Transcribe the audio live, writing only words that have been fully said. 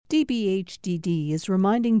DBHDD is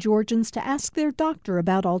reminding Georgians to ask their doctor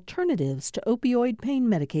about alternatives to opioid pain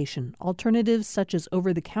medication. Alternatives such as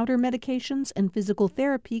over-the-counter medications and physical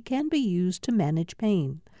therapy can be used to manage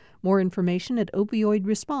pain. More information at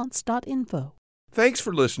opioidresponse.info. Thanks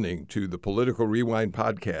for listening to the Political Rewind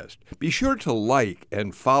podcast. Be sure to like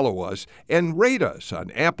and follow us and rate us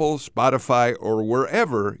on Apple, Spotify, or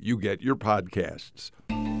wherever you get your podcasts.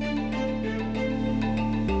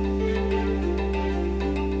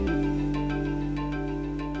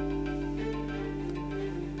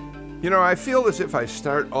 You know, I feel as if I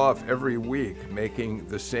start off every week making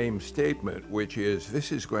the same statement, which is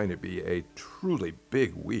this is going to be a truly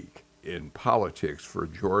big week in politics for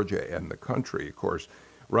Georgia and the country. Of course,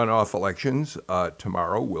 runoff elections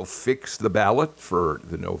tomorrow will fix the ballot for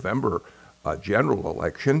the November general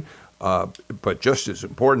election. But just as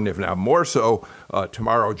important, if not more so,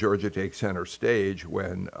 tomorrow Georgia takes center stage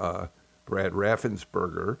when Brad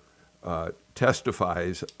Raffensperger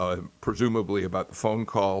testifies, presumably about the phone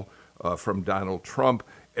call from Donald Trump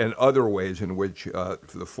and other ways in which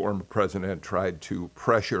the former president tried to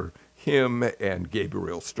pressure him and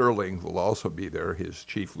Gabriel Sterling, who will also be there, his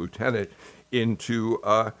chief lieutenant, into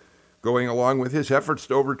going along with his efforts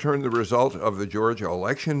to overturn the result of the Georgia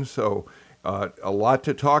election. So a lot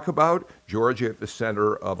to talk about. Georgia at the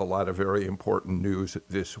center of a lot of very important news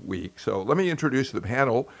this week. So let me introduce the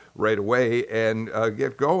panel right away and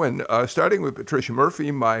get going, starting with Patricia Murphy,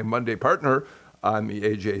 my Monday partner on the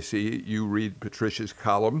AJC. You read Patricia's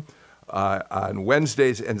column on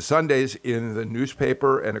Wednesdays and Sundays in the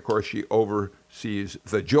newspaper, and of course she oversees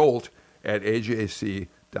The Jolt at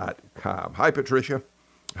AJC.com. Hi, Patricia.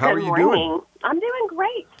 How are you doing? I'm doing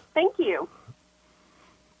great. Thank you.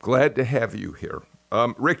 Glad to have you here.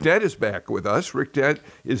 Rick Dent is back with us. Rick Dent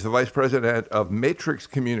is the vice president of Matrix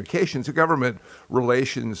Communications, a government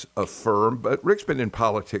relations firm, but Rick's been in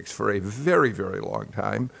politics for a very, very long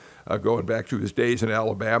time. Going back to his days in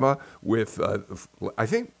Alabama with, I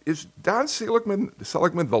think, is Don Seligman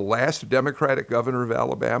the last Democratic governor of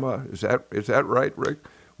Alabama? Is that right, Rick,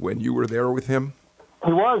 when you were there with him?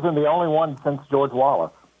 He was, and the only one since George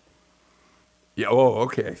Wallace. Yeah, oh,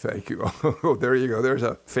 okay, thank you. Oh, there you go. There's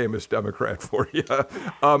a famous Democrat for you.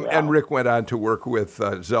 And Rick went on to work with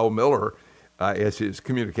Zell Miller as his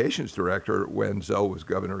communications director when Zell was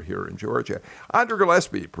governor here in Georgia. Andra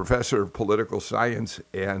Gillespie, professor of political science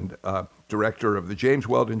and director of the James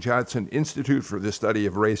Weldon Johnson Institute for the Study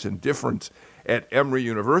of Race and Difference at Emory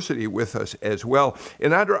University, with us as well.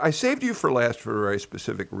 And Andra, I saved you for last for a very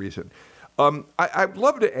specific reason. I'd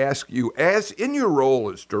love to ask you, as in your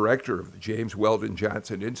role as director of the James Weldon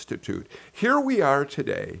Johnson Institute, here we are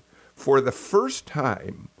today for the first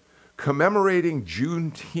time commemorating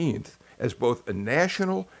Juneteenth as both a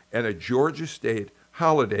national and a Georgia state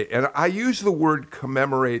holiday. And I use the word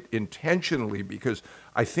commemorate intentionally because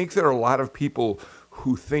I think there are a lot of people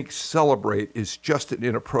who think celebrate is just an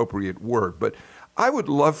inappropriate word. But I would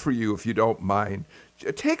love for you, if you don't mind,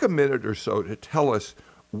 take a minute or so to tell us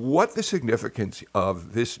what the significance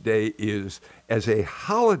of this day is as a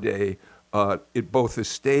holiday in both the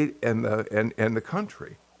state and the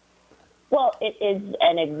country. Well, it is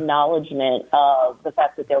an acknowledgement of the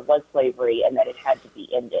fact that there was slavery and that it had to be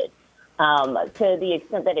ended. To the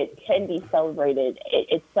extent that it can be celebrated,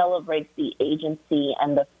 it celebrates the agency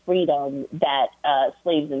and the freedom that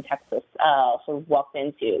slaves in Texas sort of walked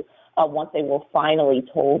into once they were finally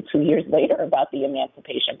told 2 years later about the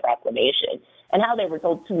Emancipation Proclamation, and how they were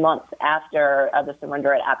told 2 months after the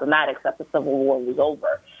surrender at Appomattox that the Civil War was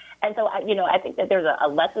over. And so, I think that there's a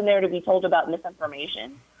lesson there to be told about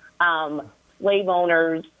misinformation. Slave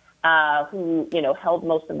owners who, held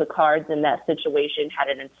most of the cards in that situation had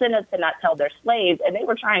an incentive to not tell their slaves, and they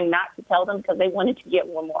were trying not to tell them because they wanted to get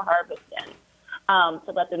one more harvest in,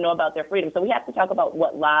 to let them know about their freedom. So we have to talk about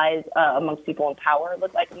what lies amongst people in power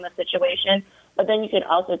look like in this situation, but then you can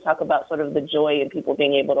also talk about sort of the joy in people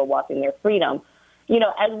being able to walk in their freedom.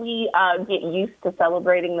 As we get used to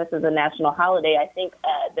celebrating this as a national holiday, I think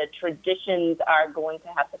the traditions are going to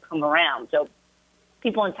have to come around. So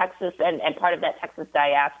people in Texas and part of that Texas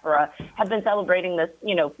diaspora have been celebrating this,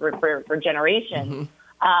 for generations.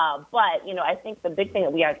 Mm-hmm. But, I think the big thing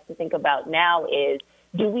that we have to think about now is,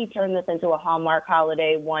 do we turn this into a Hallmark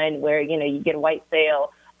holiday, one where, you get a white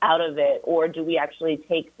sale out of it, or do we actually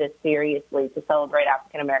take this seriously to celebrate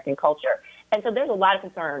African-American culture? And so there's a lot of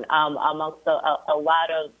concern amongst a lot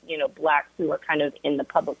of, blacks who are kind of in the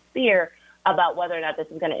public sphere about whether or not this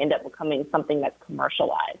is going to end up becoming something that's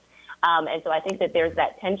commercialized. And so I think that there's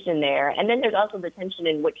that tension there. And then there's also the tension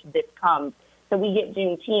in which this comes. So we get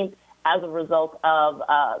Juneteenth, as a result of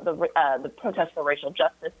the protest for racial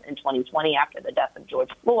justice in 2020 after the death of George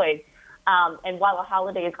Floyd. And while a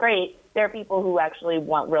holiday is great, there are people who actually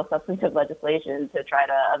want real substantive legislation to try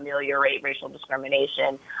to ameliorate racial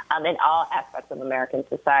discrimination in all aspects of American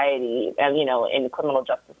society, and, in criminal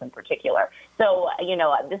justice in particular. So,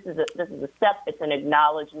 this is a step. It's an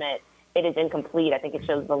acknowledgement. It is incomplete. I think it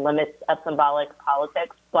shows the limits of symbolic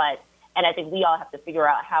politics, and I think we all have to figure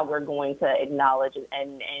out how we're going to acknowledge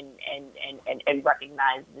and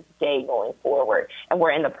recognize this day going forward. And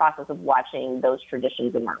we're in the process of watching those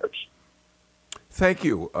traditions emerge. Thank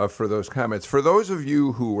you for those comments. For those of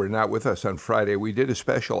you who were not with us on Friday, we did a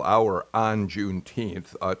special hour on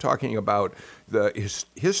Juneteenth talking about the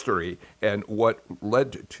history and what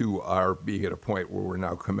led to our being at a point where we're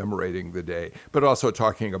now commemorating the day, but also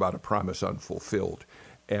talking about a promise unfulfilled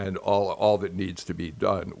and all that needs to be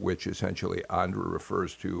done, which essentially Andra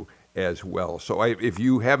refers to as well. So if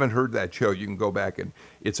you haven't heard that show, you can go back, and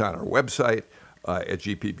it's on our website, at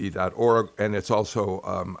gpb.org, and it's also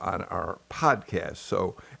on our podcast,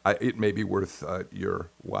 so it may be worth your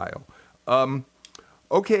while.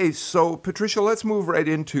 Okay, so Patricia, let's move right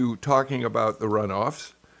into talking about the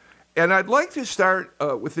runoffs. And I'd like to start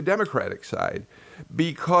with the Democratic side,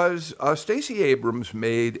 because Stacey Abrams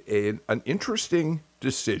made an interesting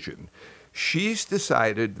decision. She's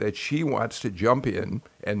decided that she wants to jump in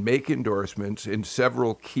and make endorsements in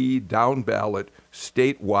several key down-ballot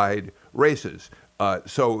statewide races.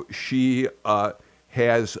 So she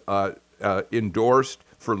has endorsed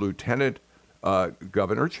for Lieutenant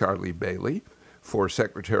Governor Charlie Bailey, for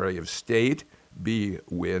Secretary of State Bee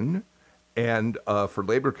Nguyen, and for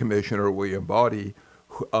Labor Commissioner William Baude,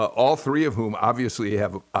 all three of whom obviously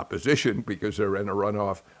have opposition because they're in a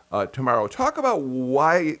runoff tomorrow. Talk about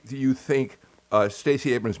why do you think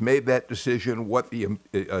Stacey Abrams made that decision, what the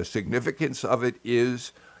significance of it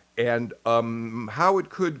is, and how it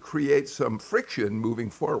could create some friction moving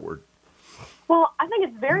forward. Well, I think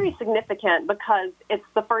it's very significant because it's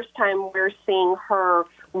the first time we're seeing her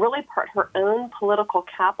really put her own political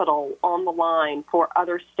capital on the line for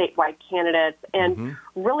other statewide candidates and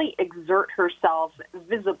really exert herself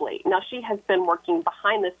visibly. Now, she has been working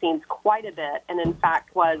behind the scenes quite a bit and, in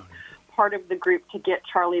fact, was part of the group to get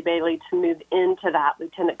Charlie Bailey to move into that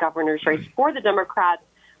lieutenant governor's race for the Democrats,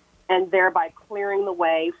 and thereby clearing the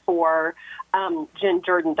way for Jen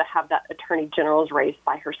Jordan to have that attorney general's race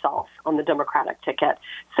by herself on the Democratic ticket.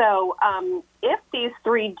 So if these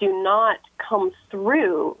three do not come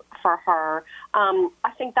through for her,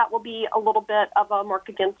 I think that will be a little bit of a mark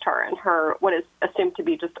against her and her what is assumed to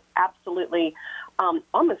be just absolutely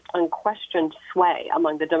almost unquestioned sway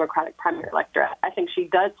among the Democratic primary electorate. I think she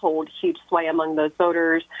does hold huge sway among those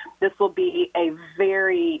voters. This will be a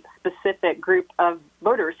very specific group of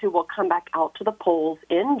voters who will come back out to the polls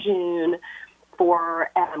in June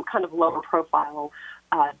for kind of lower profile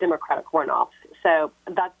Democratic runoffs. So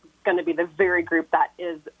that's going to be the very group that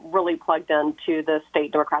is really plugged into the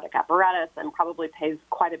state Democratic apparatus and probably pays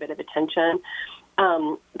quite a bit of attention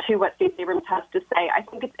to what Stacey Abrams has to say. I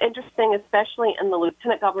think it's interesting, especially in the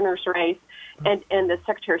lieutenant governor's race and in the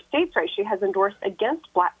Secretary of State's race, she has endorsed against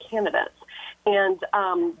black candidates. And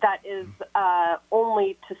that is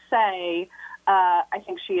only to say, I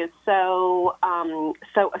think she is so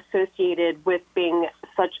associated with being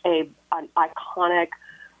such an iconic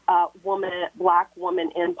black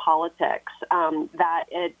woman in politics that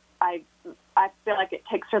I feel like it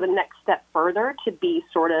takes her the next step further to be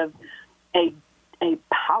sort of a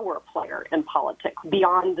power player in politics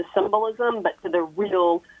beyond the symbolism, but to the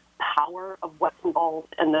real power of what's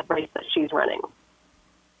involved in the race that she's running.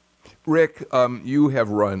 Rick, you have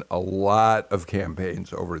run a lot of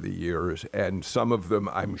campaigns over the years, and some of them,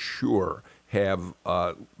 I'm sure, have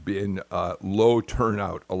been low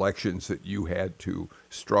turnout elections that you had to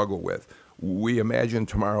struggle with. We imagine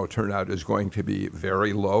tomorrow turnout is going to be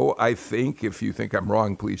very low. I think, if you think I'm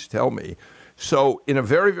wrong, please tell me. So in a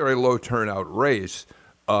very, very low turnout race,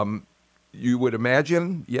 you would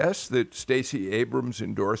imagine, yes, that Stacey Abrams'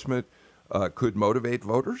 endorsement could motivate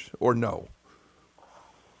voters, or no?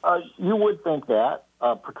 You would think that.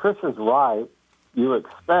 Patricia's right. You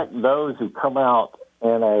expect those who come out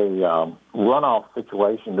in a runoff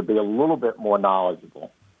situation to be a little bit more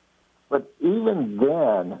knowledgeable. But even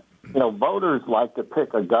then, voters like to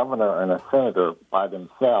pick a governor and a senator by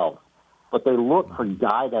themselves, but they look for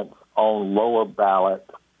guidance on lower ballot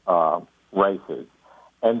races.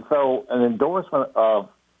 And so an endorsement of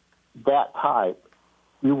that type,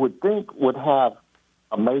 you would think would have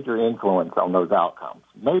a major influence on those outcomes.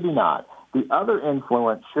 Maybe not. The other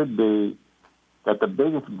influence should be that the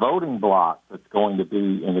biggest voting bloc that's going to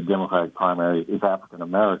be in the Democratic primary is African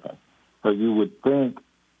American. So you would think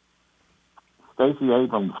Stacey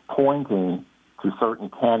Abrams pointing to certain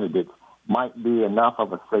candidates might be enough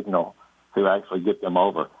of a signal to actually get them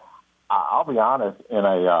over. I'll be honest, in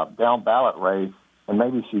a down ballot race, and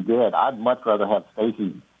maybe she did, I'd much rather have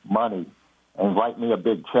Stacey's money and write me a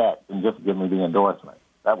big check than just give me the endorsement.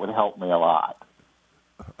 That would help me a lot.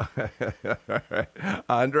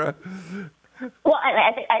 Andra? Well,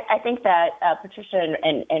 I think that Patricia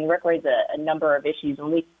and Rick raised a number of issues.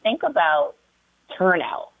 When we think about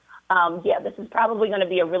turnout, this is probably going to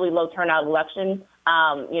be a really low turnout election.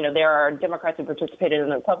 There are Democrats who participated in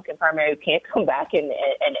the Republican primary who can't come back and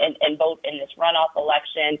vote in this runoff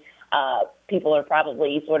election. People are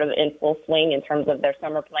probably sort of in full swing in terms of their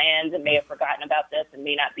summer plans and may have forgotten about this and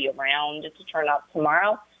may not be around to turn out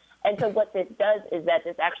tomorrow. And so what this does is that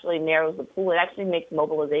this actually narrows the pool. It actually makes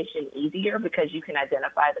mobilization easier because you can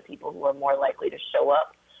identify the people who are more likely to show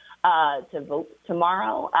up to vote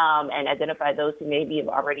tomorrow and identify those who maybe have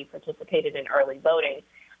already participated in early voting.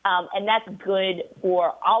 And that's good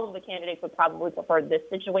for all of the candidates would probably prefer this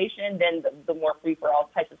situation than the more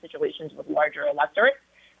free-for-all types of situations with larger electorates.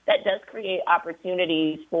 That does create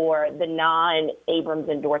opportunities for the non-Abrams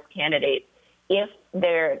endorsed candidates if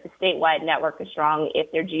their statewide network is strong, if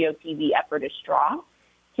their GOTV effort is strong,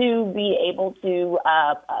 to be able to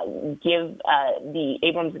give the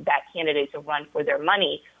Abrams-backed candidates a run for their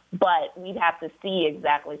money. But we'd have to see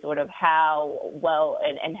exactly sort of how well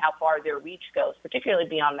and how far their reach goes, particularly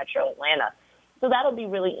beyond Metro Atlanta. So that'll be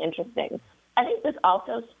really interesting. I think this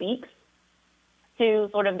also speaks to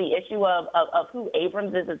sort of the issue of who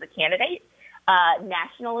Abrams is as a candidate.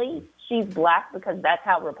 Nationally, she's Black because that's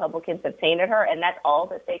how Republicans have painted her, and that's all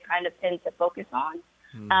that they kind of tend to focus on.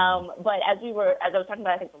 But as I was talking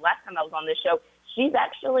about, I think the last time I was on this show, she's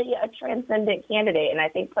actually a transcendent candidate, and I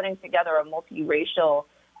think putting together a multiracial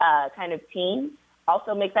kind of team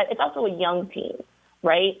also makes that. It's also a young team,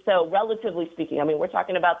 right? So relatively speaking, I mean, we're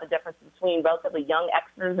talking about the difference between relatively young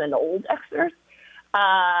Xers and old Xers,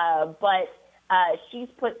 but she's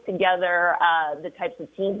put together the types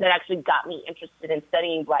of teams that actually got me interested in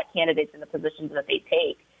studying Black candidates and the positions that they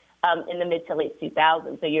take in the mid to late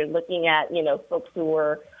 2000s. So you're looking at, folks who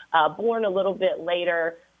were born a little bit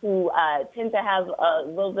later who tend to have a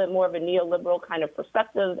little bit more of a neoliberal kind of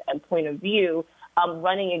perspective and point of view,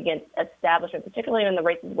 running against establishment, particularly in the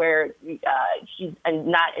races where she's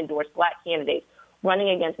not endorsed Black candidates, running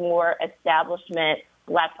against more establishment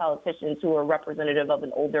Black politicians who are representative of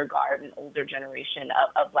an older guard, an older generation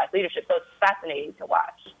of Black leadership. So it's fascinating to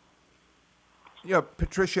watch. Yeah,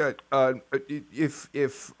 Patricia,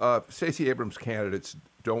 if Stacey Abrams' candidates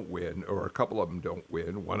don't win, or a couple of them don't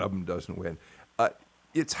win, one of them doesn't win,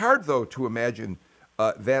 it's hard, though, to imagine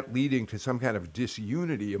that leading to some kind of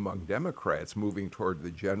disunity among Democrats moving toward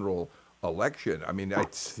the general election. I mean, I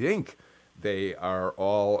think they are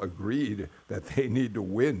all agreed that they need to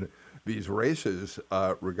win these races,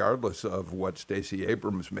 regardless of what Stacey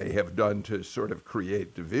Abrams may have done to sort of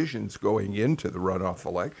create divisions going into the runoff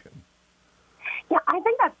election. Yeah, I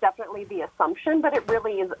think that's definitely the assumption, but it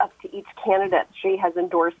really is up to each candidate she has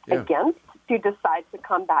endorsed against to decide to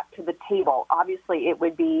come back to the table. Obviously, it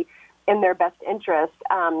would be in their best interest.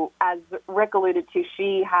 As Rick alluded to,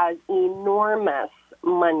 she has enormous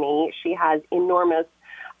money. She has enormous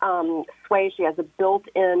sway. She has a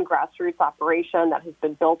built-in grassroots operation that has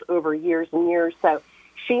been built over years and years. So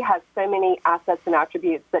she has so many assets and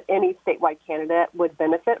attributes that any statewide candidate would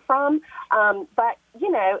benefit from. But,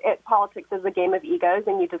 politics is a game of egos,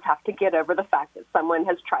 and you just have to get over the fact that someone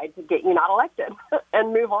has tried to get you not elected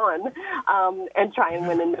and move on and try and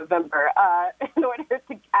win in November in order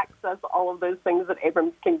to access all of those things that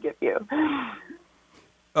Abrams can give you.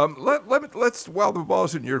 Let's, while the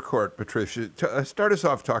ball's in your court, Patricia, start us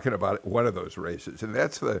off talking about one of those races, and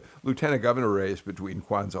that's the lieutenant governor race between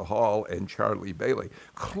Kwanzaa Hall and Charlie Bailey.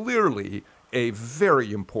 Clearly a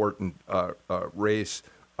very important race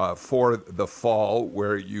for the fall,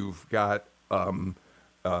 where you've got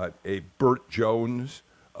a Burt Jones,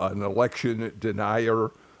 an election denier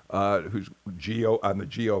who's on the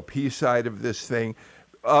GOP side of this thing.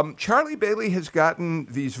 Charlie Bailey has gotten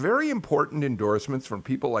these very important endorsements from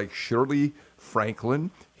people like Shirley Franklin,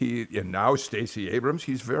 and now Stacey Abrams.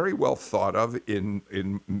 He's very well thought of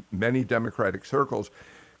in many Democratic circles.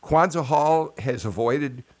 Kwanzaa Hall has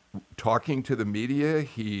avoided talking to the media.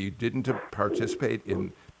 He didn't participate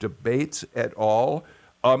in debates at all.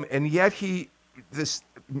 And yet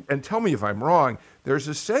and tell me if I'm wrong, there's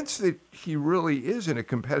a sense that he really is in a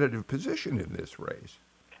competitive position in this race.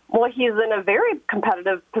 Well, he's in a very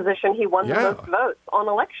competitive position. He won the most votes on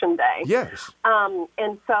Election Day. Yes.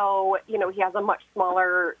 And so, he has a much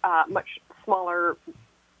smaller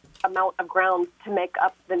amount of ground to make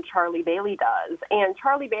up than Charlie Bailey does. And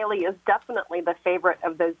Charlie Bailey is definitely the favorite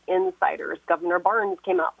of those insiders. Governor Barnes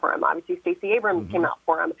came out for him. Obviously, Stacey Abrams came out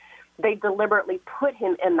for him. They deliberately put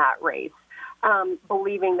him in that race,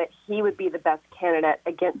 believing that he would be the best candidate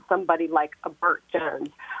against somebody like a Burt Jones.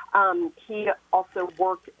 He also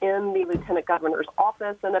worked in the lieutenant governor's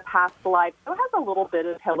office in a past life, so has a little bit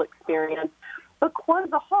of Hill experience. But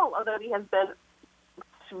Kwanzaa Hall, although he has been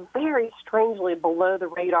very strangely below the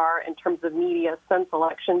radar in terms of media since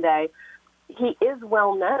Election Day, he is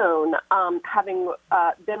well known, having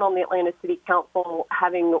been on the Atlanta City Council,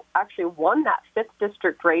 having actually won that 5th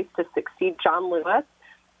district race to succeed John Lewis,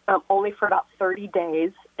 only for about 30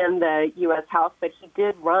 days in the U.S. House, but he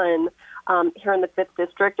did run here in the 5th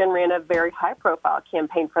district and ran a very high-profile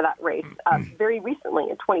campaign for that race very recently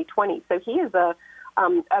in 2020. So he is a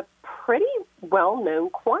pretty well-known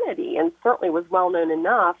quantity, and certainly was well-known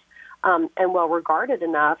enough and well-regarded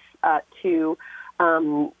enough to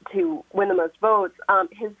win the most votes.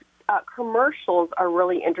 His commercials are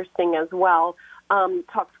really interesting as well.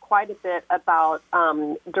 Talks quite a bit about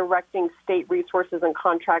directing state resources and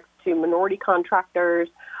contracts to minority contractors,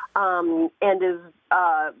 and is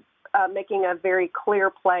making a very clear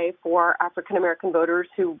play for African-American voters,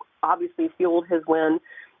 who obviously fueled his win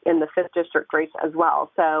in the 5th district race as well.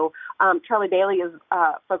 So Charlie Bailey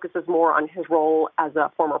focuses more on his role as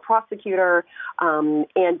a former prosecutor,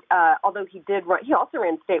 and although he also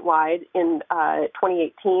ran statewide in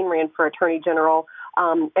 2018, ran for Attorney General,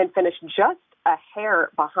 and finished just a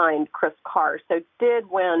hair behind Chris Carr. So did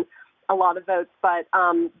win a lot of votes, but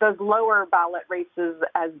those lower ballot races,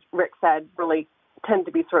 as Rick said, really tend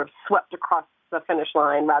to be sort of swept across the finish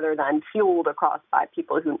line rather than fueled across by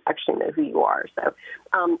people who actually know who you are. So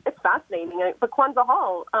it's fascinating. But Kwanzaa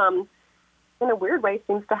Hall, in a weird way,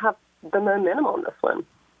 seems to have the momentum on this one.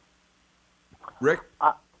 Rick?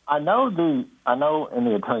 I know in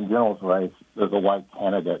the Attorney General's race, there's a white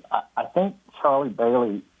candidate. I think Charlie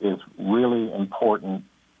Bailey is really important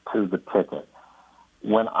to the ticket.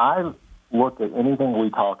 When I look at anything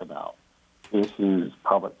we talk about, issues,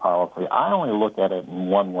 public policy, I only look at it in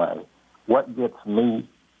one way. What gets me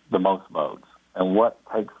the most votes and what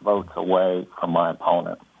takes votes away from my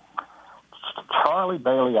opponent? Charlie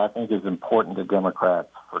Bailey, I think, is important to Democrats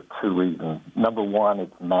for two reasons. Number one,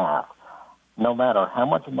 it's math. No matter how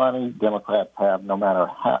much money Democrats have, no matter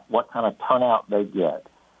what kind of turnout they get,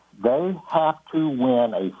 they have to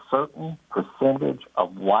win a certain percentage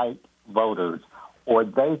of white voters or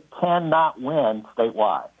they cannot win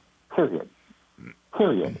statewide, period.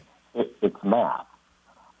 It's math.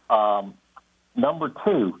 Number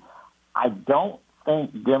two, I don't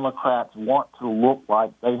think Democrats want to look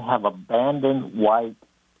like they have abandoned white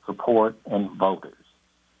support in voters.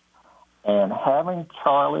 And having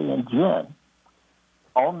Charlie and Jen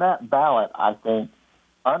on that ballot, I think,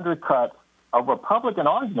 undercuts a Republican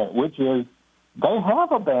argument, which is they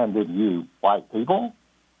have abandoned you, white people.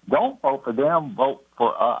 Don't vote for them, vote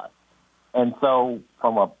for us. And so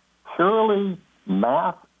from a purely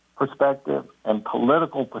math perspective and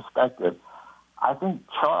political perspective, I think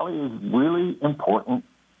Charlie is really important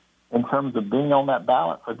in terms of being on that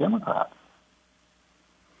ballot for Democrats.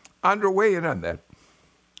 Andra, weigh in on that.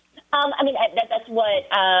 That's what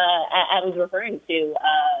I was referring to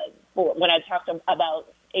when I talked about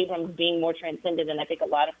Abrams being more transcendent, and I think a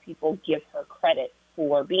lot of people give her credit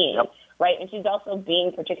for being, right? And she's also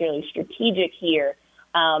being particularly strategic here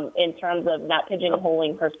in terms of not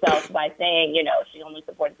pigeonholing herself by saying, she only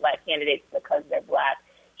supports black candidates because they're black.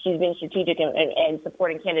 She's been strategic and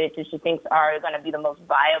supporting candidates who she thinks are going to be the most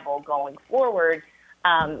viable going forward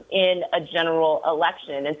in a general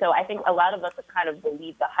election. And so I think a lot of us have kind of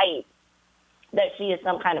believed the hype that she is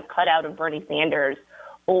some kind of cutout of Bernie Sanders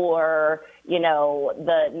or,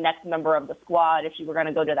 the next member of the squad if she were going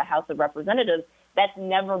to go to the House of Representatives. That's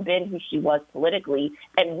never been who she was politically.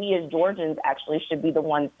 And we as Georgians actually should be the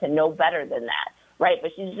ones to know better than that. Right.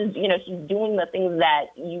 But she's just, she's doing the things that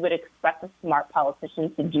you would expect a smart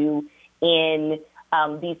politician to do in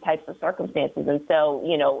these types of circumstances. And so,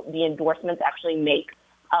 the endorsements actually make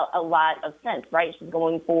a lot of sense, right? She's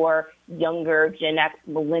going for younger Gen X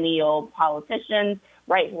millennial politicians,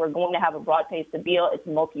 right, who are going to have a broad-based appeal. It's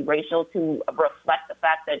multiracial to reflect the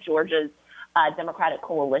fact that Georgia's Democratic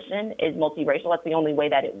coalition is multiracial. That's the only way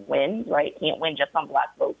that it wins, right? It can't win just on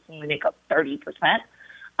black votes. Only make up 30%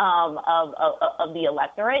 of the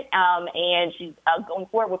electorate. And she's going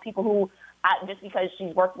forward with people who, just because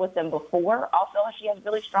she's worked with them before, also she has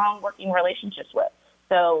really strong working relationships with.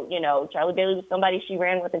 So, Charlie Bailey was somebody she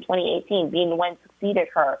ran with in 2018, being the one who succeeded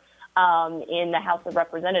her in the House of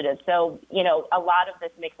Representatives. So, a lot of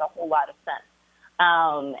this makes a whole lot of sense.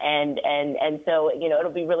 And so,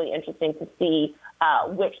 it'll be really interesting to see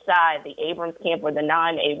which side, the Abrams camp or the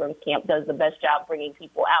non-Abrams camp, does the best job bringing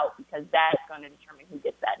people out, because that's going to determine who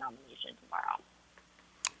gets that nomination tomorrow.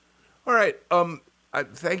 All right.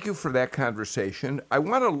 Thank you for that conversation. I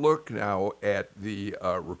want to look now at the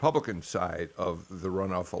Republican side of the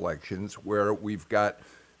runoff elections, where we've got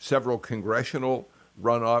several congressional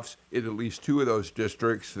runoffs. In at least two of those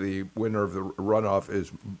districts, the winner of the runoff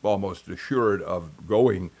is almost assured of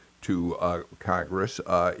going to Congress.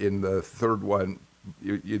 In the third one,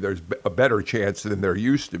 there's a better chance than there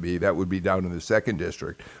used to be. That would be down in the second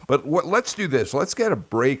district. But let's do this. Let's get a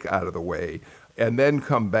break out of the way and then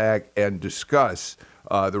come back and discuss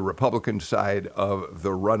the Republican side of the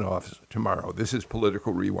runoffs tomorrow. This is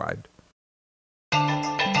Political Rewind.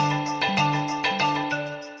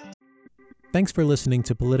 Thanks for listening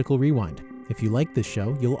to Political Rewind. If you like this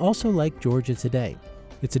show, you'll also like Georgia Today.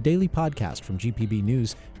 It's a daily podcast from GPB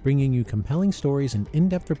News, bringing you compelling stories and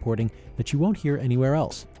in-depth reporting that you won't hear anywhere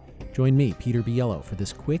else. Join me, Peter Biello, for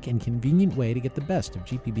this quick and convenient way to get the best of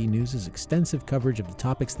GPB News' extensive coverage of the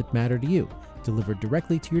topics that matter to you, delivered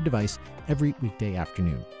directly to your device every weekday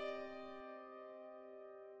afternoon.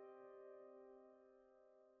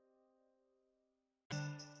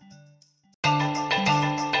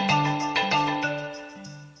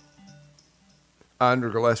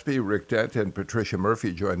 Andra Gillespie, Rick Dent, and Patricia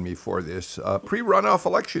Murphy join me for this pre-runoff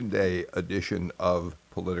election day edition of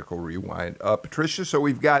Political Rewind. Patricia, so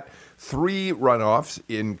we've got three runoffs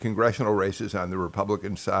in congressional races on the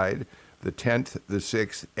Republican side, the 10th, the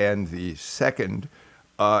 6th, and the 2nd.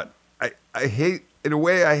 I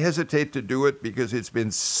hesitate to do it because it's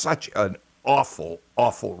been such an awful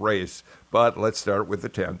race. But let's start with the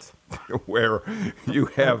 10th, where you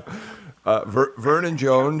have Vernon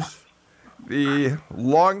Jones, the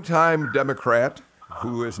longtime Democrat,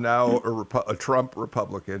 who is now a Trump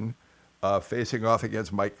Republican, facing off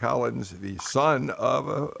against Mike Collins, the son of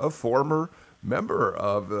a former member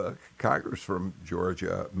of Congress from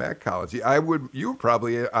Georgia, Matt Collins. You were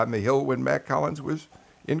probably on the Hill when Matt Collins was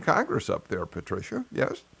in Congress up there, Patricia,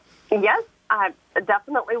 yes? Yes, I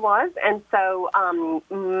definitely was. And so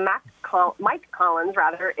Mike Collins,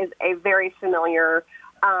 is a very familiar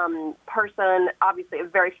person, obviously a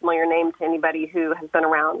very familiar name to anybody who has been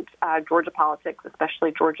around Georgia politics,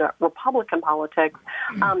 especially Georgia Republican politics.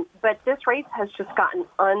 But this race has just gotten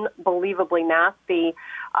unbelievably nasty,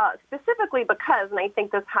 specifically because, and I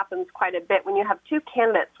think this happens quite a bit, when you have two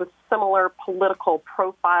candidates with similar political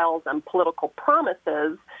profiles and political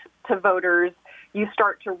promises to voters, you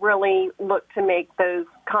start to really look to make those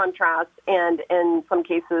contrasts and, in some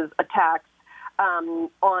cases, attacks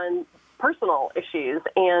on personal issues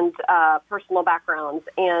and personal backgrounds.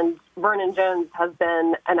 And Vernon Jones has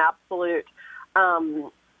been an absolute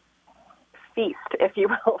feast, if you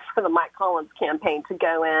will, for the Mike Collins campaign to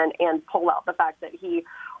go in and pull out the fact that he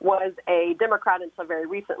was a Democrat until very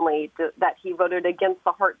recently, that he voted against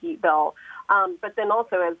the heartbeat bill, but then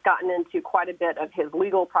also has gotten into quite a bit of his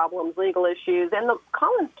legal problems, legal issues. And the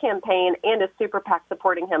Collins campaign and his super PAC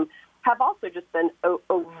supporting him have also just been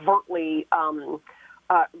overtly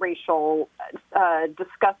racial,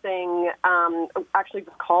 discussing, actually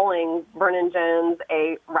just calling Vernon Jones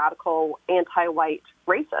a radical anti-white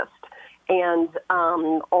racist, and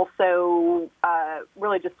also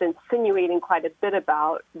really just insinuating quite a bit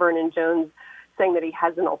about Vernon Jones, saying that he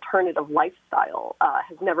has an alternative lifestyle,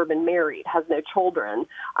 has never been married, has no children.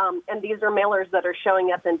 And these are mailers that are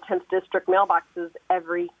showing up in 10th District mailboxes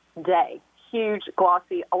every day. Huge,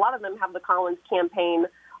 glossy. A lot of them have the Collins campaign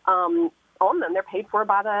on them. They're paid for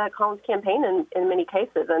by the Collins campaign in many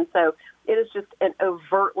cases. And so it is just an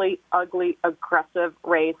overtly ugly, aggressive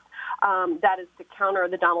race that is to counter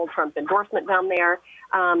the Donald Trump endorsement down there,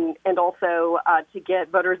 and also to get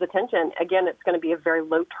voters' attention. Again, it's going to be a very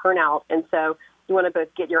low turnout. And so you want to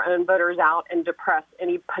both get your own voters out and depress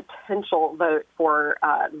any potential vote for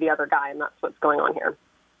the other guy. And that's what's going on here.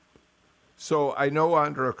 So I know,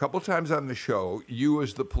 Andra, a couple times on the show, you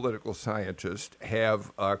as the political scientist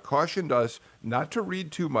have cautioned us not to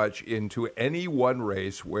read too much into any one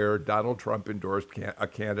race where Donald Trump endorsed a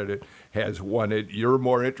candidate has won it. You're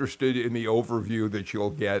more interested in the overview that you'll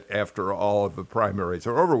get after all of the primaries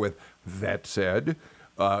are over with. That said,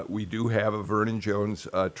 we do have a Vernon Jones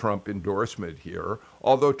Trump endorsement here,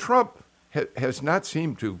 although Trump has not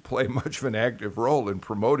seemed to play much of an active role in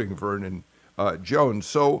promoting Vernon Jones.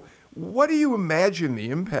 So what do you imagine the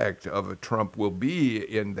impact of a Trump will be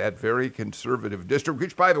in that very conservative district,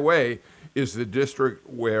 which, by the way, is the district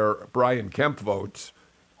where Brian Kemp votes?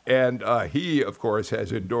 And he, of course,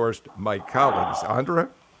 has endorsed Mike Collins.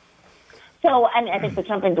 Andra? So, I think the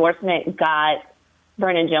Trump endorsement got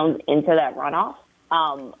Vernon Jones into that runoff.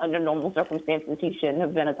 Under normal circumstances, he shouldn't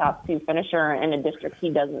have been a top 2 finisher in a district he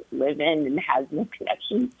doesn't live in and has no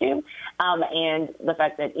connections to. And the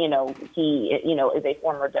fact that, he, is a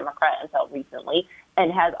former Democrat until recently and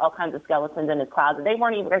has all kinds of skeletons in his closet. They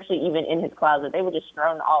weren't even in his closet. They were just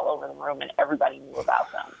strewn all over the room and everybody knew about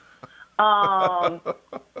them.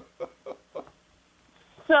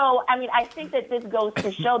 So, I think that this goes to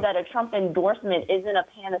show that a Trump endorsement isn't a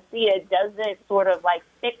panacea. It doesn't sort of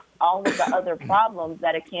fix all of the other problems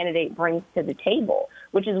that a candidate brings to the table,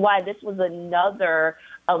 which is why this was another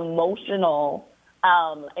emotional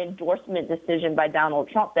endorsement decision by Donald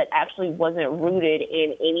Trump that actually wasn't rooted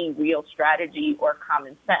in any real strategy or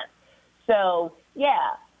common sense. So,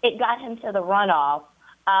 yeah, it got him to the runoff.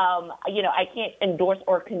 I can't endorse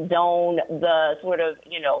or condone the sort of,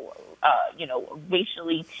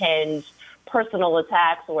 racially tinged personal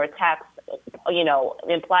attacks or attacks,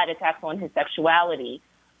 implied attacks on his sexuality.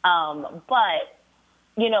 But,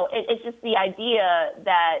 it's just the idea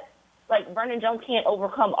that, Vernon Jones can't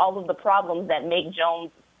overcome all of the problems that make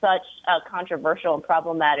Jones such a controversial and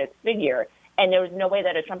problematic figure. And there was no way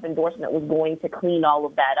that a Trump endorsement was going to clean all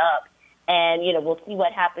of that up. And, we'll see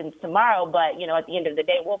what happens tomorrow. But, at the end of the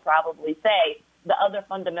day, we'll probably say the other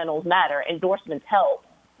fundamentals matter. Endorsements help.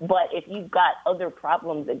 But if you've got other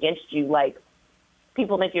problems against you, like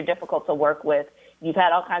people think you're difficult to work with, you've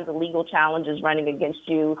had all kinds of legal challenges running against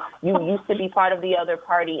you, you used to be part of the other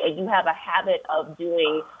party, and you have a habit of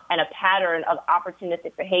doing and a pattern of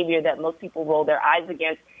opportunistic behavior that most people roll their eyes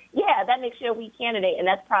against, yeah, that makes you a weak candidate. And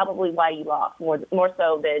that's probably why you lost more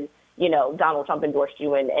so than, Donald Trump endorsed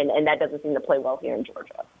you. And that doesn't seem to play well here in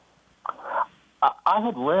Georgia. I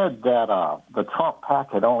had read that the Trump PAC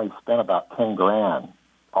had only spent about $10,000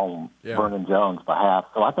 on Vernon Jones' behalf.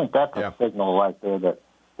 So I think that's a signal right there that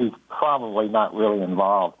he's probably not really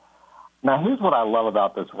involved. Now, here's what I love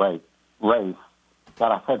about this race. God,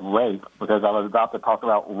 I said rape because I was about to talk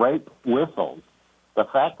about rape whistles. The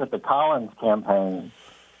fact that the Collins campaign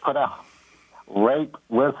put out rape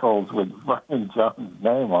whistles with Vernon Jones'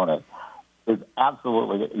 name on it is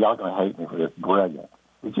absolutely, y'all going to hate me for this, brilliant.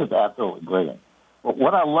 It's just absolutely brilliant. But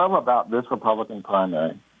what I love about this Republican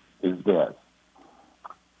primary is this.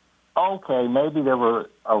 Okay, maybe there were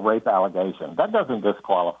a rape allegation. That doesn't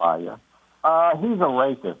disqualify you. He's a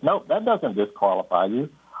racist. Nope, that doesn't disqualify you.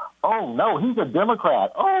 Oh, no, he's a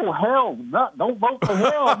Democrat. Oh, hell, no, don't vote for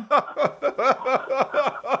him.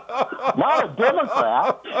 Not a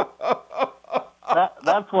Democrat.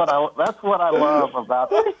 That's what I love about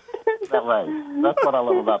that race. That's what I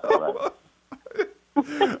love about that race.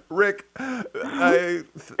 Rick, I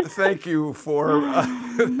thank you for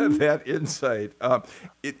that insight.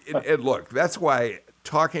 And look, that's why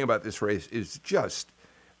talking about this race is just,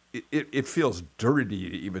 it feels dirty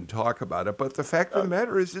to even talk about it. But the fact of the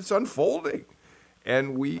matter is it's unfolding,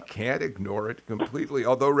 and we can't ignore it completely.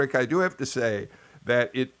 Although, Rick, I do have to say that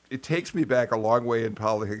it takes me back a long way in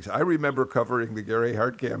politics. I remember covering the Gary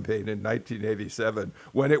Hart campaign in 1987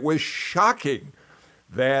 when it was shocking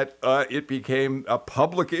that it became a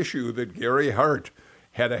public issue that Gary Hart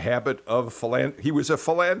had a habit of he was a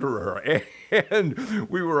philanderer, and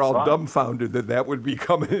we were all dumbfounded that would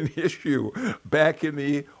become an issue back in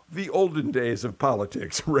the olden days of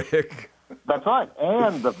politics, Rick. That's right,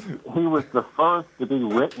 and he was the first to be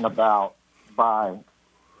written about by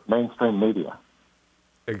mainstream media.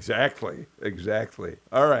 Exactly.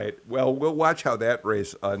 All right. Well, we'll watch how that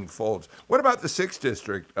race unfolds. What about the 6th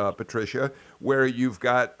District, Patricia, where you've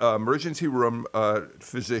got emergency room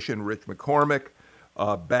physician Rich McCormick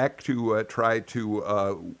back to try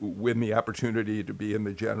to win the opportunity to be in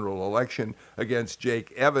the general election against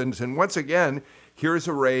Jake Evans. And once again, here's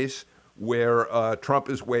a race where Trump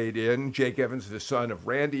is weighed in. Jake Evans, the son of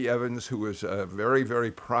Randy Evans, who is a very,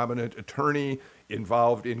 very prominent attorney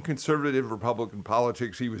involved in conservative Republican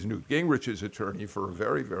politics. He was Newt Gingrich's attorney for a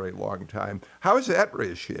very, very long time. How is that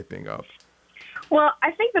race shaping up? Well,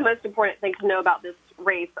 I think the most important thing to know about this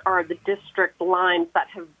race are the district lines that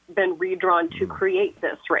have been redrawn to create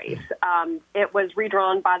this race. It was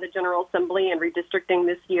redrawn by the General Assembly and redistricting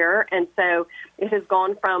this year, and so it has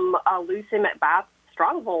gone from Lucy McBath's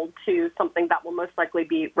stronghold to something that will most likely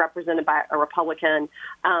be represented by a Republican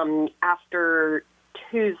after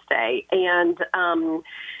Tuesday, and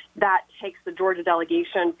that takes the Georgia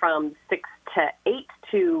delegation from 6 to 8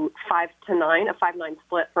 to 5 to 9, a 5-9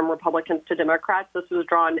 split from Republicans to Democrats. This was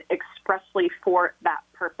drawn expressly for that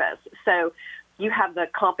purpose. So you have the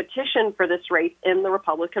competition for this race in the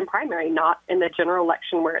Republican primary, not in the general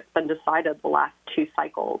election where it's been decided the last 2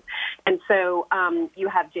 cycles. And so you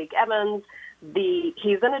have Jake Evans,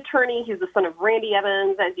 He's an attorney. He's the son of Randy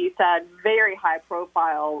Evans, as you said, very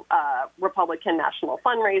high-profile Republican national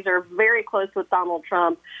fundraiser, very close with Donald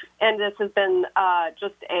Trump. And this has been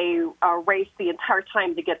just a race the entire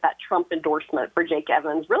time to get that Trump endorsement for Jake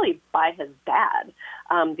Evans, really by his dad.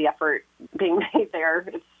 The effort being made there,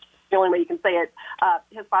 it's the only way you can say it.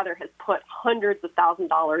 His father has put hundreds of thousands of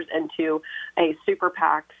dollars into a super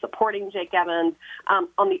PAC supporting Jake Evans.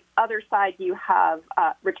 On the other side, you have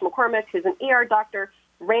Rich McCormick, who's an ER doctor,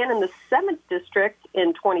 ran in the 7th district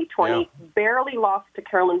in 2020, barely lost to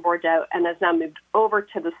Carolyn Bourdeaux, and has now moved over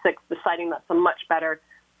to the 6th, deciding that's a much better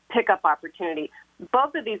pickup opportunity.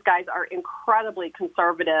 Both of these guys are incredibly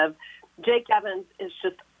conservative. Jake Evans is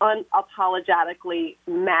just unapologetically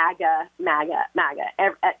MAGA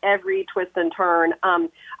at every twist and turn.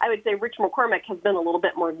 I would say Rich McCormick has been a little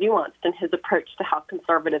bit more nuanced in his approach to how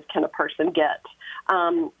conservative can a person get.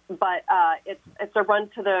 But it's a run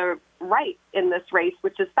to the right in this race,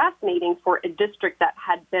 which is fascinating for a district that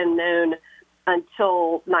had been known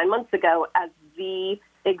until 9 months ago as the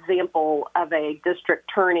example of a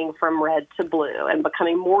district turning from red to blue and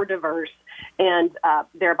becoming more diverse and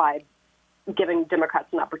thereby giving Democrats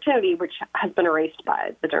an opportunity, which has been erased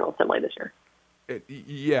by the General Assembly this year.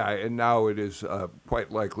 Yeah, and now it is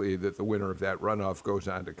quite likely that the winner of that runoff goes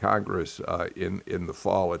on to Congress in the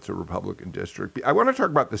fall. It's a Republican district. I want to talk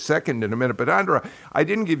about the second in a minute, but Andra, I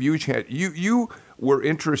didn't give you a chance. You were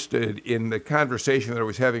interested in the conversation that I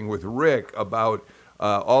was having with Rick about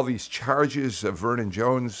all these charges of Vernon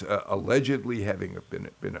Jones allegedly having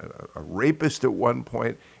been a rapist at one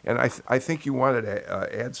point, and I think you wanted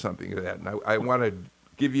to add something to that, and I want to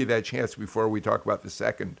give you that chance before we talk about the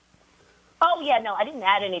second. Oh, yeah, no, I didn't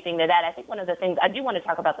add anything to that. I think one of the things, I do want to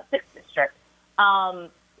talk about the 6th district.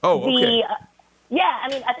 Okay. Yeah, I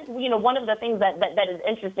mean, I think, one of the things that is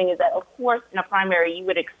interesting is that, of course, in a primary, you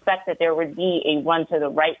would expect that there would be a run to the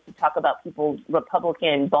right to talk about people's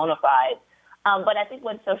Republican bona fides. But I think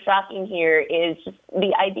what's so shocking here is just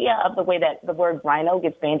the idea of the way that the word rhino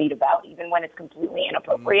gets bandied about, even when it's completely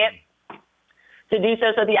inappropriate to do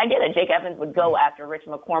so. So the idea that Jake Evans would go after Rich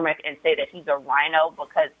McCormick and say that he's a rhino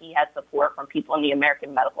because he has support from people in the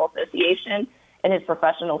American Medical Association in his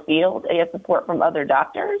professional field, and he has support from other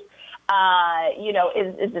doctors,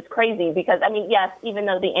 is just crazy because, I mean, yes, even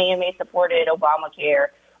though the AMA supported Obamacare,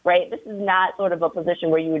 right, this is not sort of a position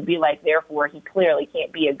where you would be like, therefore, he clearly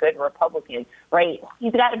can't be a good Republican, right?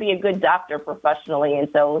 He's got to be a good doctor professionally, and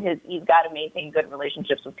so he's got to maintain good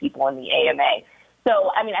relationships with people in the AMA.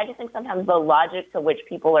 So, I mean, I just think sometimes the logic to which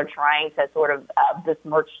people are trying to sort of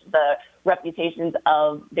besmirch the reputations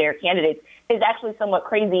of their candidates is actually somewhat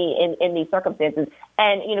crazy in these circumstances.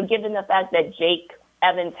 And, given the fact that Jake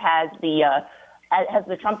Evans has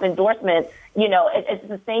the Trump endorsement, it's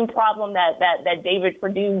the same problem that David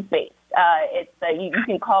Perdue faced. You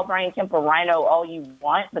can call Brian Kemp a rhino all you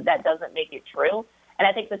want, but that doesn't make it true. And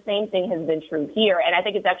I think the same thing has been true here. And I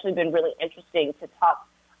think it's actually been really interesting to talk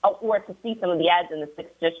or to see some of the ads in the 6th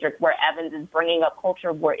district where Evans is bringing up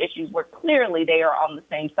culture war issues where clearly they are on the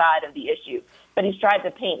same side of the issue. But he's tried to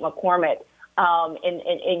paint McCormick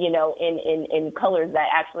in colors that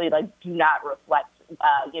actually do not reflect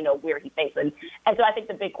where he thinks. And so I think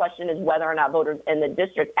the big question is whether or not voters in the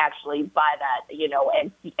district actually buy that,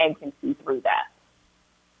 and can see through that.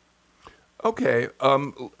 Okay,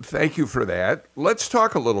 thank you for that. Let's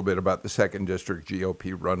talk a little bit about the 2nd District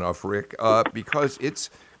GOP runoff, Rick, because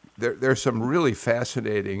there's some really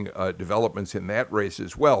fascinating developments in that race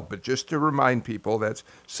as well. But just to remind people, that's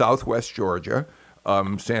Southwest Georgia.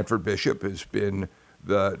 Sanford Bishop has been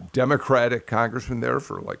the Democratic congressman there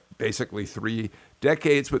for basically 3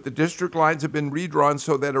 decades, but the district lines have been redrawn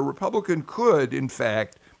so that a Republican could, in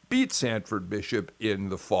fact, beat Sanford Bishop in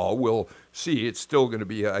the fall. We'll see. It's still going to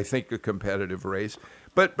be, I think, a competitive race.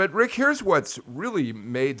 But Rick, here's what's really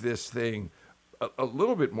made this thing a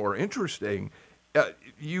little bit more interesting.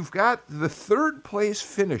 You've got the 3rd place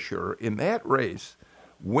finisher in that race,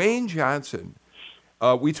 Wayne Johnson.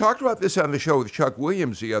 We talked about this on the show with Chuck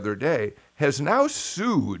Williams the other day, has now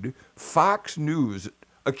sued Fox News,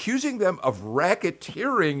 accusing them of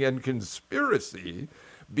racketeering and conspiracy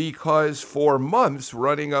because for months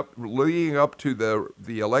leading up to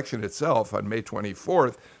the election itself on May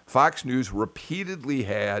 24th, Fox News repeatedly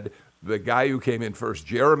had the guy who came in first,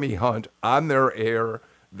 Jeremy Hunt, on their air.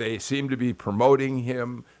 They seemed to be promoting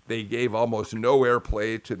him. They gave almost no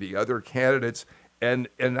airplay to the other candidates. And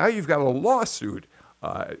now you've got a lawsuit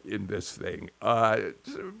in this thing.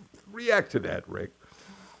 React to that, Rick.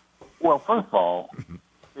 Well, first of all,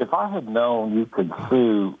 if I had known you could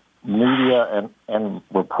sue media and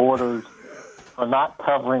reporters for not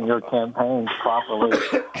covering your campaigns properly,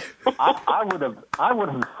 I would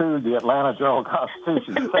have sued the Atlanta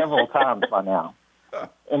Journal-Constitution several times by now.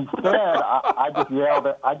 Instead, I just yelled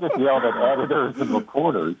at editors and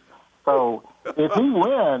reporters. So if he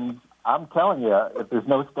wins, I'm telling you, if there's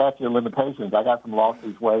no statute of limitations, I got some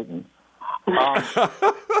lawsuits waiting. The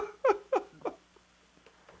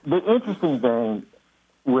interesting thing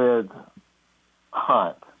with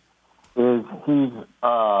Hunt is he's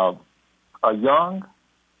a young,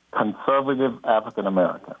 conservative African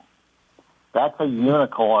American. That's a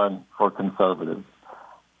unicorn for conservatives.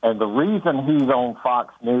 And the reason he's on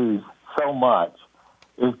Fox News so much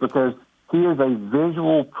is because he is a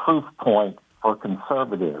visual proof point for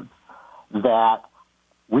conservatives that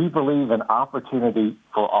we believe in opportunity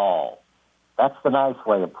for all. That's the nice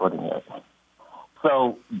way of putting it.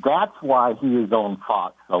 So that's why he is on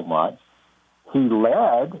Fox so much. He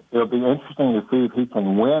led. It'll be interesting to see if he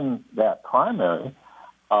can win that primary.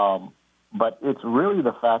 But it's really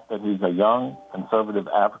the fact that he's a young, conservative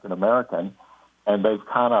African-American, and they've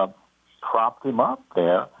kind of propped him up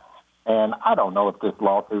there. And I don't know if this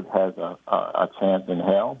lawsuit has a chance in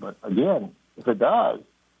hell, but again, if it does,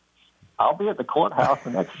 I'll be at the courthouse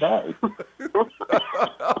the next day.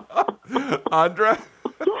 Andra?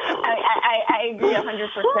 I agree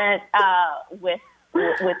 100% with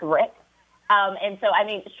Rick. And so, I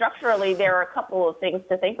mean, structurally, there are a couple of things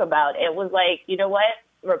to think about. It was like, you know what?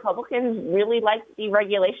 Republicans really liked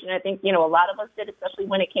deregulation. I think, a lot of us did, especially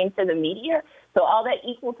when it came to the media. So all that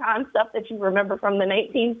equal time stuff that you remember from the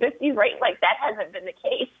 1950s, right? Like that hasn't been the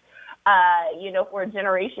case, for a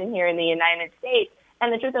generation here in the United States.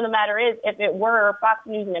 And the truth of the matter is, if it were, Fox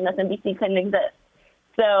News and MSNBC couldn't exist.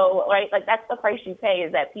 So, right, like that's the price you pay,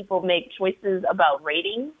 is that people make choices about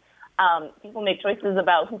ratings. People make choices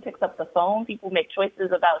about who picks up the phone. People make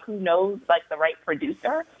choices about who knows, like, the right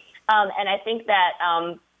producer. And I think that,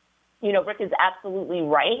 Rick is absolutely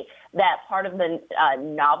right that part of the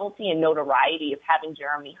novelty and notoriety of having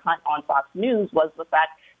Jeremy Hunt on Fox News was the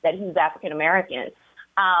fact that he's African-American.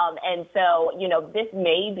 And so, this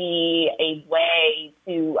may be a way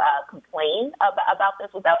to complain about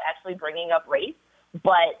this without actually bringing up race.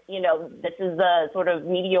 But, this is the sort of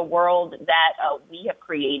media world that we have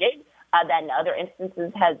created that in other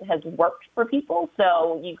instances has worked for people.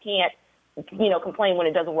 So you can't, complain when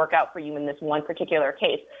it doesn't work out for you in this one particular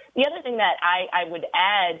case. The other thing that I would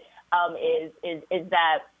add is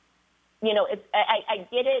that, I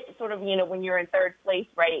get it sort of, when you're in third place,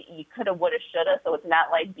 right, you coulda, woulda, shoulda, so it's not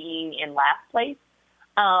like being in last place.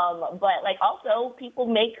 But like also people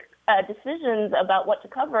make decisions about what to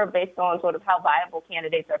cover based on sort of how viable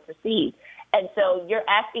candidates are perceived. And so you're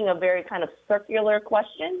asking a very kind of circular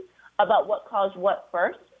question about what caused what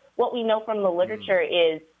first. What we know from the literature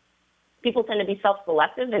is people tend to be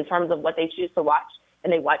self-selective in terms of what they choose to watch,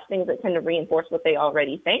 and they watch things that tend to reinforce what they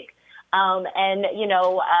already think.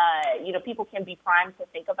 People can be primed to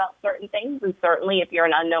think about certain things, and certainly if you're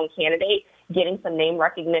an unknown candidate, getting some name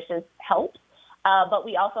recognition helps. But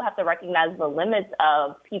we also have to recognize the limits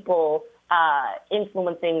of people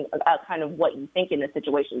influencing kind of what you think in this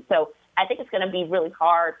situation. So I think it's going to be really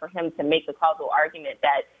hard for him to make the causal argument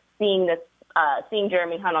that seeing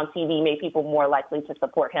Jeremy Hunt on TV made people more likely to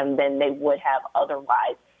support him than they would have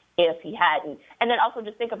otherwise if he hadn't. And then also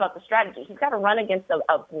just think about the strategy. He's got to run against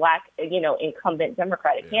a black, incumbent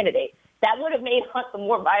Democratic candidate. That would have made Hunt the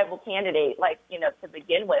more viable candidate, to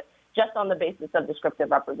begin with, just on the basis of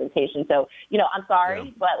descriptive representation. So, I'm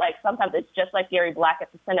sorry, but sometimes it's just like Gary Black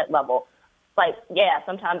at the Senate level.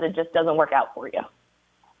 Sometimes it just doesn't work out for you.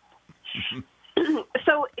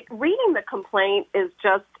 So reading the complaint is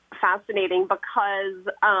just fascinating because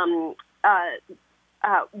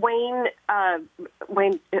Wayne, I'm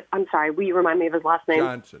sorry, will you remind me of his last name?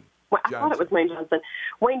 Johnson. I thought it was Wayne Johnson.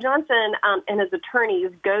 Wayne Johnson and his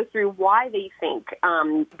attorneys go through why they think,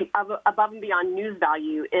 above and beyond news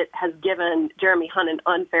value, it has given Jeremy Hunt an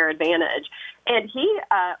unfair advantage. And he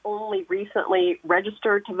only recently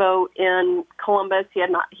registered to vote in Columbus. He had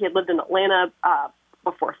lived in Atlanta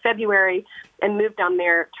before February and moved down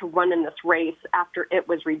there to run in this race after it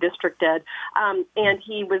was redistricted. And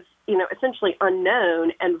he was, essentially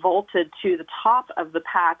unknown and vaulted to the top of the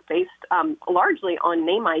pack based largely on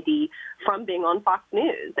name ID from being on Fox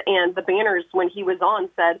News. And the banners when he was on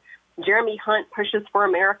said, Jeremy Hunt pushes for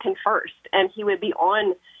American first. And he would be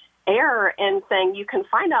on air and saying, you can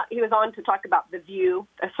find out, he was on to talk about The View,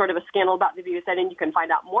 a sort of a scandal about The View, said, and you can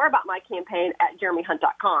find out more about my campaign at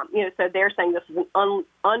jeremyhunt.com. So they're saying this is an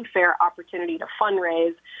unfair opportunity to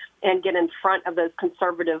fundraise and get in front of those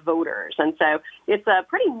conservative voters. And so it's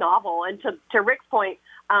pretty novel. And to Rick's point,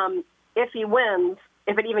 if he wins,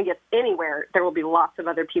 if it even gets anywhere, there will be lots of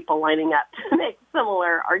other people lining up to make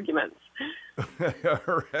similar arguments.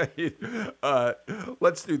 All right.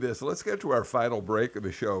 Let's do this. Let's get to our final break of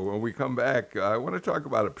the show. When we come back, I want to talk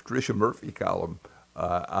about a Patricia Murphy column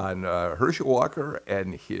on Herschel Walker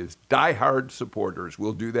and his diehard supporters.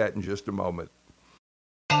 We'll do that in just a moment.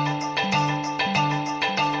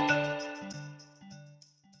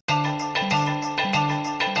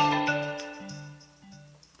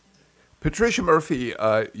 Patricia Murphy,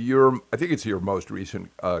 I think it's your most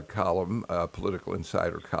recent column, Political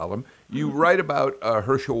Insider column. You write about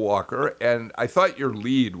Herschel Walker, and I thought your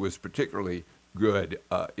lead was particularly good.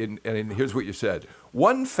 And here's what you said.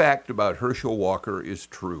 One fact about Herschel Walker is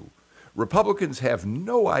true. Republicans have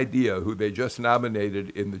no idea who they just nominated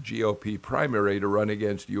in the GOP primary to run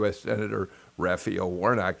against U.S. Senator Raphael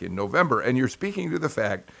Warnock in November. And you're speaking to the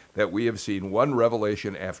fact that we have seen one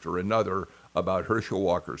revelation after another about Herschel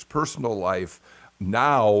Walker's personal life.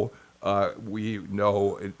 Now we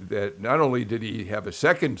know that not only did he have a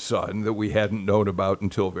second son that we hadn't known about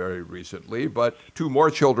until very recently, but two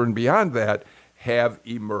more children beyond that have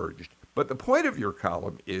emerged. But the point of your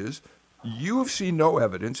column is you have seen no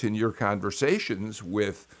evidence in your conversations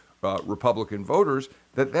with Republican voters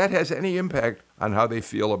that has any impact on how they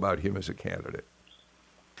feel about him as a candidate.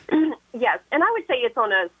 Yes, and I would say it's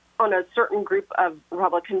on a certain group of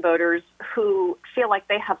Republican voters who feel like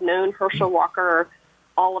they have known Herschel Walker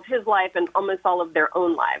all of his life and almost all of their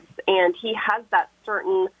own lives. And he has that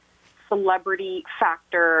certain celebrity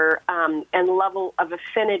factor and level of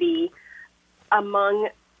affinity among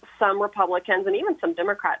some Republicans and even some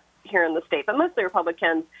Democrats here in the state, but mostly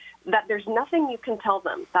Republicans, that there's nothing you can tell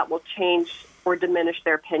them that will change or diminish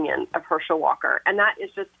their opinion of Herschel Walker. And that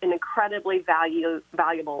is just an incredibly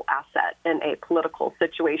valuable asset in a political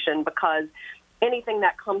situation, because anything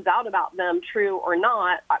that comes out about them, true or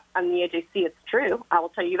not, on the AJC it's true, I will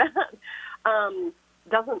tell you that,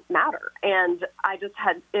 doesn't matter. And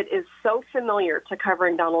it is so familiar to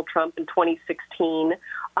covering Donald Trump in 2016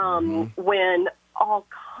 when all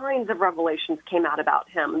kinds of revelations came out about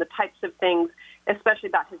him, and the types of things, especially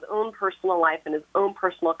about his own personal life and his own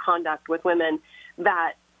personal conduct with women,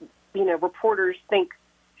 that, reporters think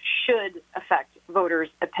should affect voters'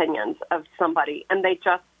 opinions of somebody, and they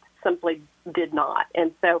just simply did not.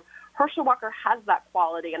 And so Herschel Walker has that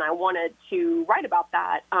quality, and I wanted to write about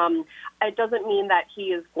that. It doesn't mean that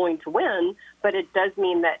he is going to win, but it does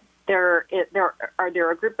mean that there are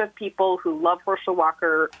a group of people who love Herschel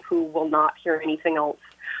Walker who will not hear anything else.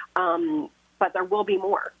 But there will be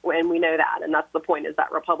more, and we know that. And that's the point, is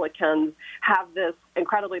that Republicans have this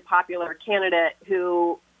incredibly popular candidate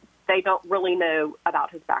who they don't really know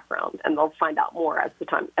about his background, and they'll find out more as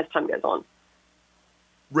time goes on.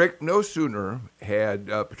 Rick, no sooner had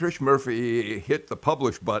Patricia Murphy hit the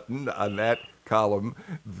publish button on that column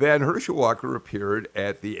than Herschel Walker appeared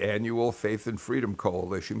at the annual Faith and Freedom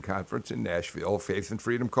Coalition conference in Nashville, Faith and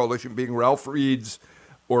Freedom Coalition being Ralph Reed's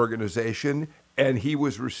organization, and he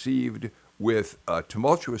was received with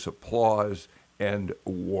tumultuous applause and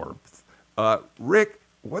warmth. Rick,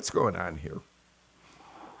 what's going on here?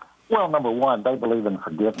 Well, number one, they believe in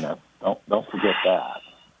forgiveness. Don't forget that.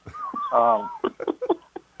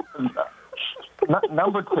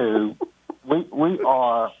 Number two, we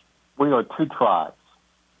are two tribes.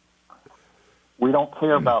 We don't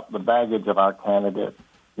care about the baggage of our candidate,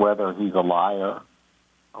 whether he's a liar,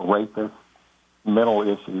 a rapist, mental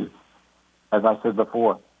issues. As I said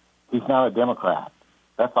before, he's not a Democrat.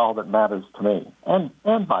 That's all that matters to me, and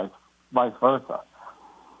vice versa.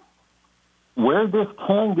 Where this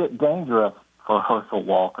can get dangerous for Herschel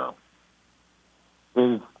Walker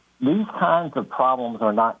is these kinds of problems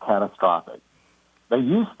are not catastrophic. They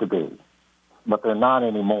used to be, but they're not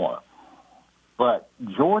anymore. But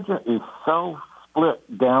Georgia is so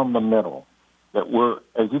split down the middle that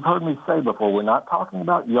as you've heard me say before, we're not talking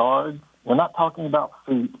about yards, we're not talking about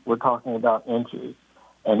feet, we're talking about inches.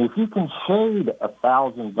 And if you can shade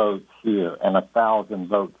 1,000 votes here and 1,000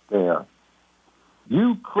 votes there,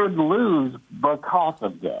 you could lose because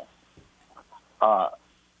of this.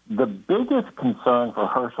 The biggest concern for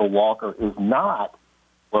Herschel Walker is not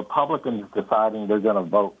Republicans deciding they're going to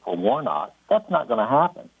vote for Warnock. That's not going to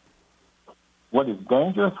happen. What is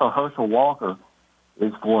dangerous for Herschel Walker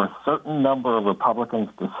is for a certain number of Republicans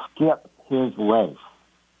to skip his race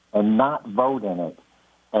and not vote in it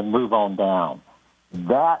and move on down.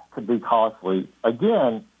 That could be costly.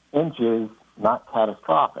 Again, inches, not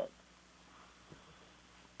catastrophic.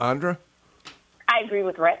 Andra? I agree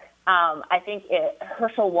with Rick. I think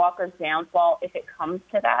Herschel Walker's downfall, if it comes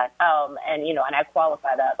to that, and I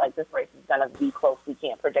qualify that, like, this race is going to be close, we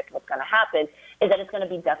can't predict what's going to happen, is that it's going to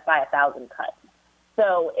be death by 1,000 cuts.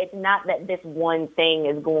 So it's not that this one thing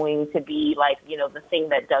is going to be like, the thing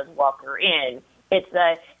that does Walker in. It's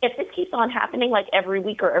if this keeps on happening like every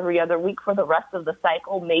week or every other week for the rest of the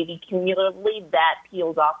cycle, maybe cumulatively that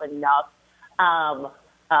peels off enough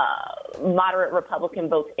moderate Republican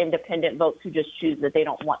votes, independent votes who just choose that they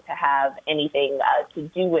don't want to have anything to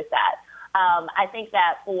do with that. I think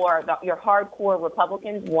that for your hardcore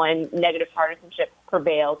Republicans, one, negative partisanship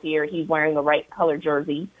prevails here. He's wearing the right color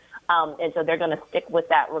jersey. And so they're going to stick with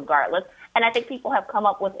that regardless. And I think people have come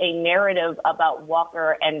up with a narrative about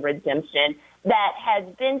Walker and redemption that has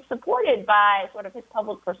been supported by sort of his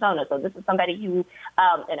public persona. So this is somebody who,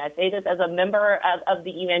 and I say this as a member of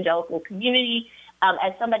the evangelical community,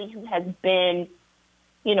 as somebody who has been,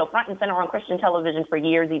 front and center on Christian television for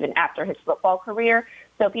years, even after his football career.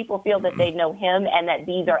 So people feel that they know him and that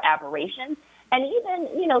these are aberrations. And even,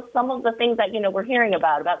 some of the things that, we're hearing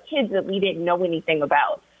about kids that we didn't know anything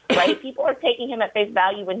about. Right? People are taking him at face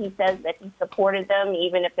value when he says that he supported them,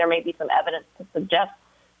 even if there may be some evidence to suggest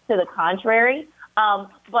to the contrary.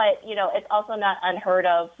 But, it's also not unheard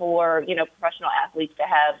of for, professional athletes to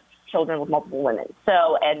have children with multiple women,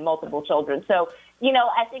 and multiple children. So,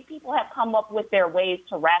 I think people have come up with their ways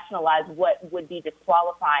to rationalize what would be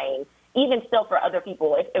disqualifying, even still for other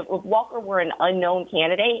people. If Walker were an unknown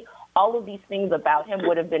candidate, all of these things about him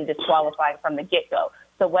would have been disqualifying from the get-go.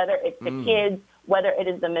 So whether it's the kids, whether it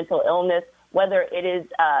is the mental illness, whether it is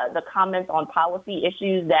the comments on policy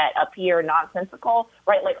issues that appear nonsensical,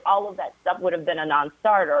 right? Like all of that stuff would have been a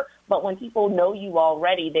non-starter. But when people know you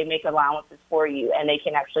already, they make allowances for you and they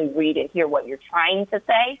can actually read and hear what you're trying to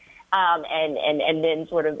say and then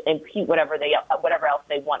sort of impute whatever else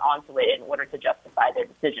they want onto it in order to justify their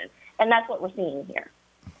decision. And that's what we're seeing here.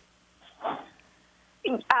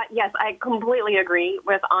 Yes, I completely agree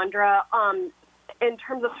with Andra. In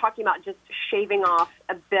terms of talking about just shaving off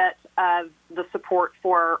a bit of the support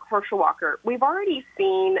for Herschel Walker, we've already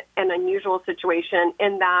seen an unusual situation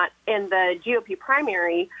in that in the GOP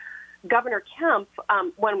primary, Governor Kemp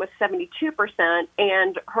won with 72%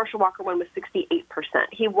 and Herschel Walker won with 68%.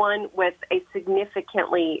 He won with a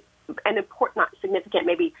significantly, not significant,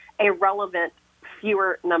 maybe a relevant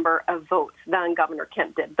fewer number of votes than Governor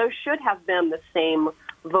Kemp did. Those should have been the same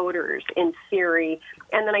voters in theory.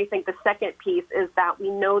 And then I think the second piece is that we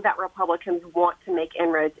know that Republicans want to make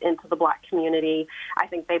inroads into the Black community. I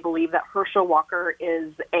think they believe that Herschel Walker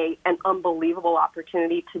is an unbelievable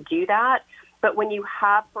opportunity to do that. But when you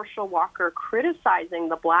have Herschel Walker criticizing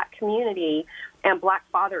the Black community and Black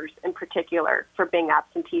fathers in particular for being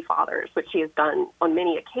absentee fathers, which he has done on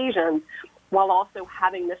many occasions, while also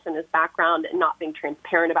having this in his background and not being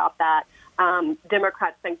transparent about that,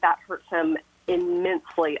 Democrats think that hurts him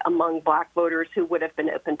immensely among Black voters who would have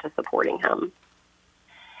been open to supporting him.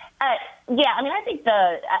 I think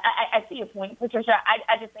I see your point, Patricia.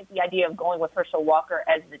 I just think the idea of going with Herschel Walker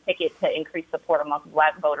as the ticket to increase support amongst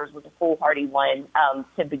Black voters was a foolhardy one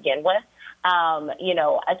to begin with.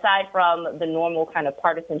 Aside from the normal kind of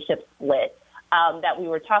partisanship split that we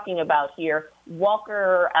were talking about here,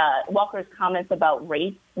 Walker's comments about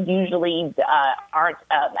race usually aren't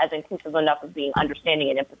as inclusive enough of being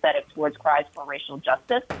understanding and empathetic towards cries for racial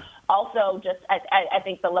justice. Also, I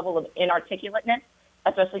think the level of inarticulateness,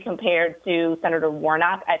 especially compared to Senator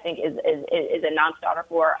Warnock, I think is a non-starter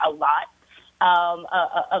for a lot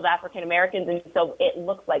of African Americans, and so it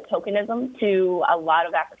looks like tokenism to a lot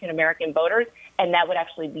of African American voters, and that would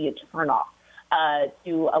actually be a turnoff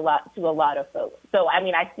to a lot of folks. So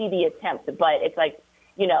I see the attempt, but it's like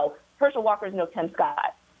Herschel Walker is no Tim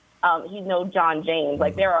Scott. He's no John James.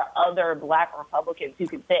 Like, there are other Black Republicans who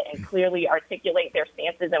can sit and clearly articulate their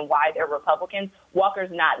stances and why they're Republicans.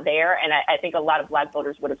 Walker's not there, and I think a lot of Black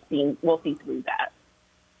voters will see through that.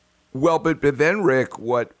 Well, but then, Rick,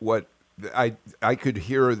 what I could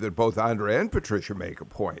hear that both Andra and Patricia make a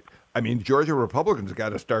point. Georgia Republicans got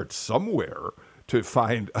to start somewhere to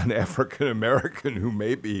find an African-American who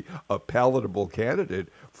may be a palatable candidate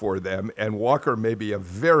for them. And Walker may be a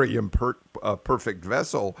very perfect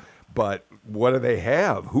vessel, but what do they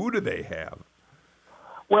have? Who do they have?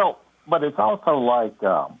 Well, but it's also like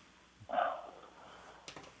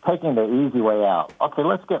taking the easy way out. Okay,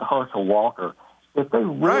 let's get Herschel Walker. If they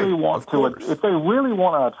really want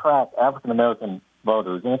to attract African-American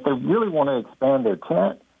voters, and if they really want to expand their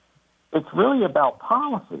tent, it's really about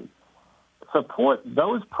policy. Support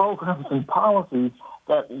those programs and policies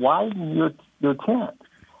that widen your tent.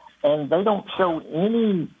 And they don't show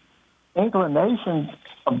any inclination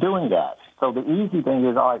of doing that. So the easy thing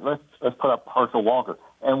is, all right, let's put up Herschel Walker.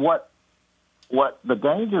 And what the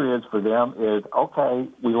danger is for them is, okay,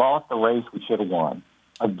 we lost the race we should have won.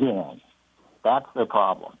 Again. That's the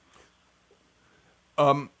problem.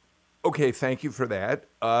 Okay, thank you for that.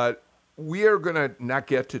 We are going to not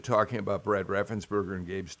get to talking about Brad Raffensperger and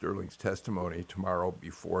Gabe Sterling's testimony tomorrow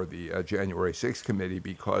before the January 6th committee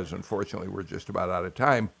because, unfortunately, we're just about out of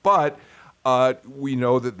time. But we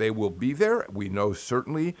know that they will be there. We know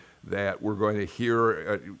certainly that we're going to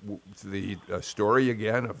hear the story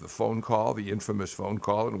again of the phone call, the infamous phone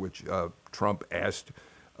call in which Trump asked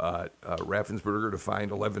Raffensperger to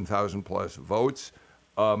find 11,000 plus votes.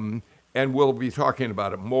 And we'll be talking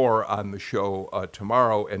about it more on the show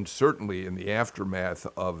tomorrow and certainly in the aftermath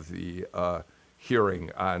of the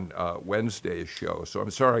hearing on Wednesday's show. So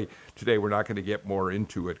I'm sorry today we're not going to get more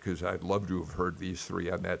into it because I'd love to have heard these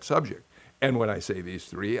three on that subject. And when I say these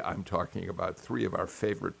three, I'm talking about three of our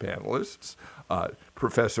favorite panelists,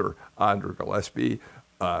 Professor Andra Gillespie,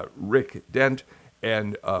 Rick Dent,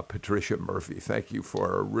 and Patricia Murphy. Thank you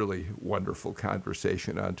for a really wonderful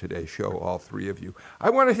conversation on today's show, all three of you.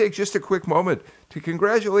 I want to take just a quick moment to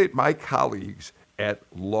congratulate my colleagues at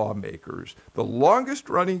Lawmakers, the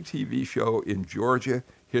longest-running TV show in Georgia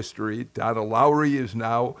history. Donna Lowry is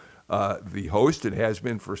now the host and has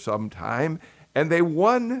been for some time, and they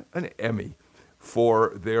won an Emmy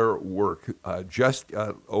for their work just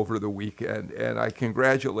over the weekend, and I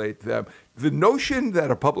congratulate them. The notion that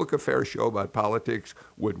a public affairs show about politics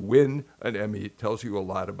would win an Emmy tells you a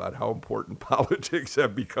lot about how important politics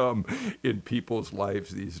have become in people's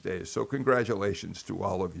lives these days. So congratulations to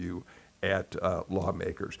all of you at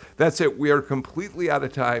Lawmakers. That's it. We are completely out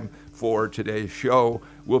of time for today's show.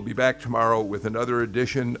 We'll be back tomorrow with another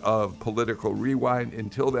edition of Political Rewind.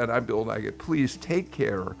 Until then, I'm Bill Nigut. Please take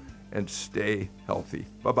care and stay healthy.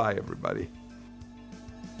 Bye-bye, everybody.